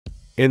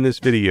In this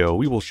video,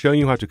 we will show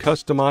you how to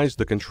customize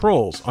the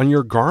controls on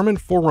your Garmin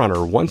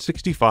Forerunner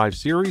 165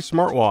 series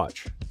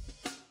smartwatch.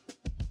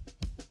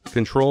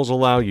 Controls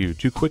allow you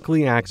to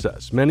quickly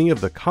access many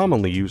of the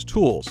commonly used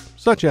tools,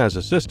 such as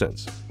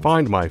Assistants,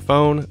 Find My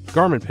Phone,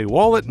 Garmin Pay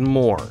Wallet, and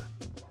more.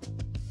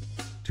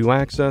 To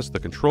access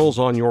the controls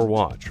on your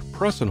watch,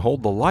 press and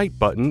hold the light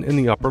button in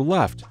the upper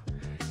left.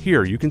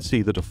 Here you can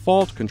see the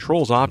default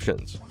controls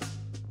options.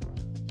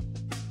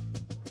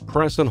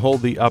 Press and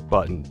hold the up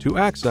button to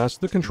access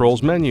the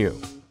controls menu.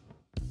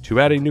 To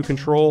add a new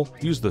control,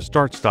 use the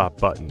Start/Stop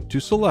button to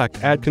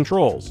select Add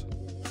Controls.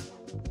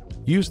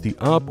 Use the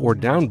up or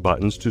down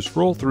buttons to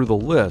scroll through the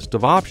list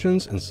of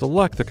options and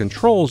select the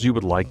controls you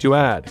would like to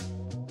add.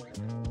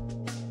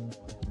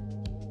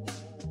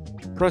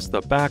 Press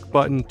the back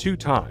button 2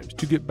 times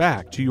to get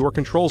back to your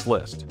controls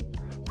list.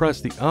 Press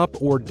the up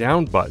or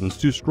down buttons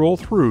to scroll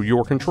through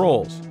your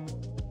controls.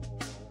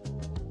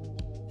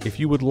 If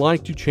you would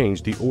like to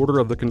change the order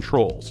of the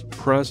controls,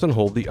 press and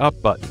hold the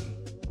up button.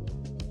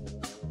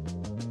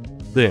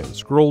 Then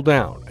scroll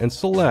down and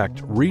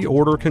select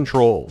Reorder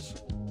Controls.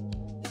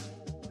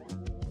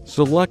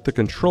 Select the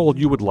control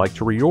you would like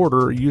to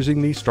reorder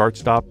using the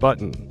Start/Stop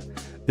button.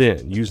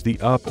 Then use the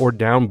up or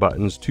down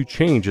buttons to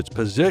change its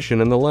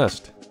position in the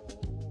list.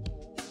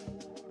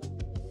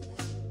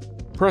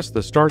 Press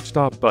the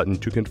Start/Stop button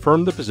to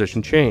confirm the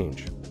position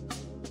change.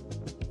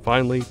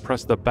 Finally,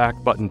 press the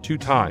back button 2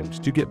 times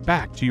to get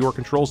back to your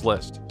controls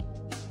list.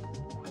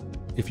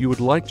 If you would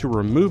like to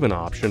remove an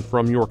option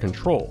from your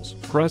controls,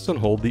 press and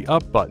hold the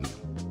up button.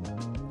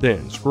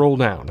 Then scroll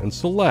down and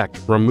select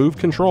Remove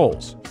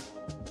Controls.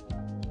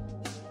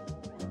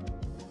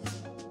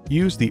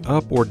 Use the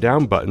up or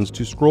down buttons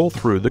to scroll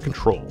through the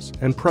controls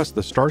and press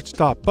the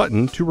Start/Stop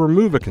button to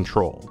remove a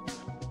control.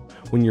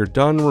 When you're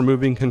done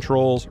removing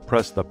controls,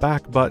 press the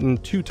back button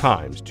 2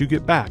 times to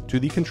get back to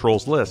the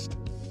controls list.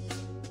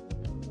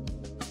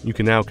 You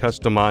can now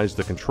customize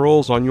the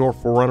controls on your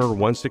Forerunner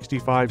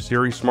 165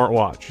 series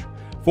smartwatch.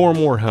 For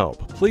more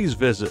help, please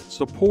visit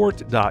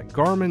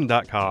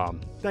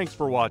support.garmin.com. Thanks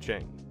for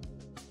watching.